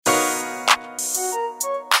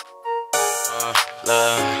Look,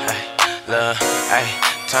 ay,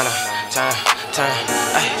 turn,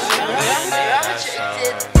 ay.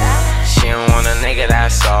 She don't want a nigga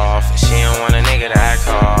that's soft, she don't want a nigga that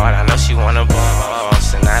hard. I know she want a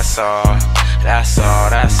boss, and that's all, yeah.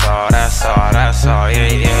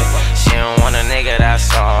 She don't want a nigga that's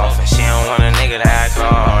soft, and she don't want a nigga that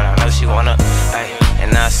hard. I know she want a, ay,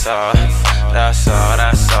 and that's all,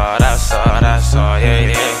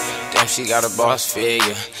 yeah. Damn, she got a boss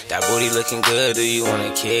figure. That booty looking good, do you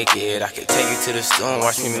wanna kick it? I could take you to the stool and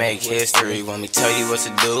watch me make history. Want me tell you what to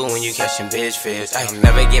do when you catching bitch fish. I'm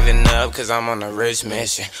never giving up, cause I'm on a rich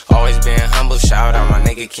mission. Always been humble, shout out my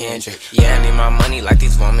nigga Kendrick. Yeah, I need my money like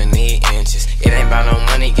these women need inches. It ain't about no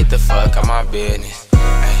money, get the fuck out my business.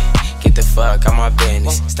 Ay, get the fuck out my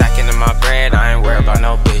business. Stacking to my bread, I ain't worried about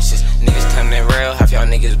no bitches. Niggas come in real, half y'all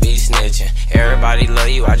niggas be snitching. Everybody love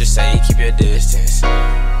you, I just say keep your distance.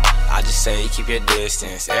 I just say keep your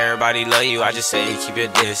distance. Everybody love you, I just say keep your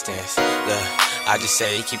distance. Look, I just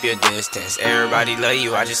say keep your distance. Everybody love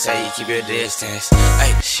you, I just say keep your distance.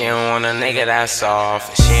 Ay, she don't want a nigga that's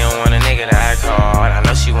soft, she don't want a nigga that hard. I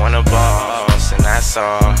know she want a boss, and that's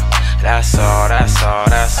all, yeah.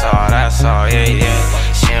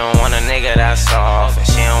 She don't want a nigga that's soft, and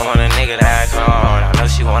she don't want a nigga that hard. I know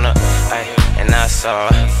she want a, ay, and that's all,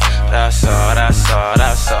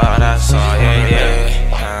 yeah.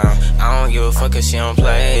 I don't give a fuck if she don't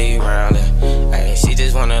play around it. Ay, she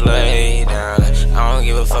just wanna lay down. I don't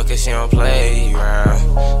give a fuck if she don't play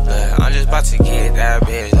around. Look, I'm just about to get that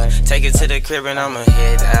bitch. Look, take it to the crib and I'ma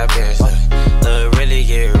hit that bitch. Look, really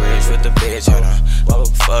get rich with the bitch. Hold on. Whoa,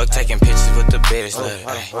 fuck taking pictures with the bitch. Look,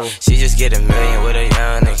 ay, she just get $1 million with a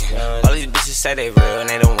young nigga. All these bitches say they real and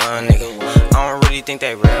they the one nigga. I don't really think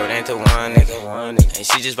they real, they ain't the one nigga. And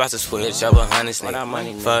she just about to switch up 100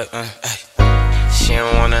 nigga. Fuck, ay. She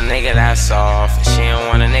don't want a nigga that's soft, she don't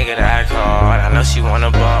want a nigga that hard. I know she want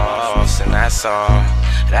a boss, and that's all,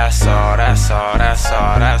 yeah.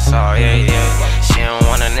 She don't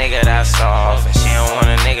want a nigga that's soft, and she don't want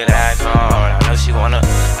a nigga that hard. I know she want a,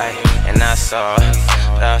 ay, and that's all,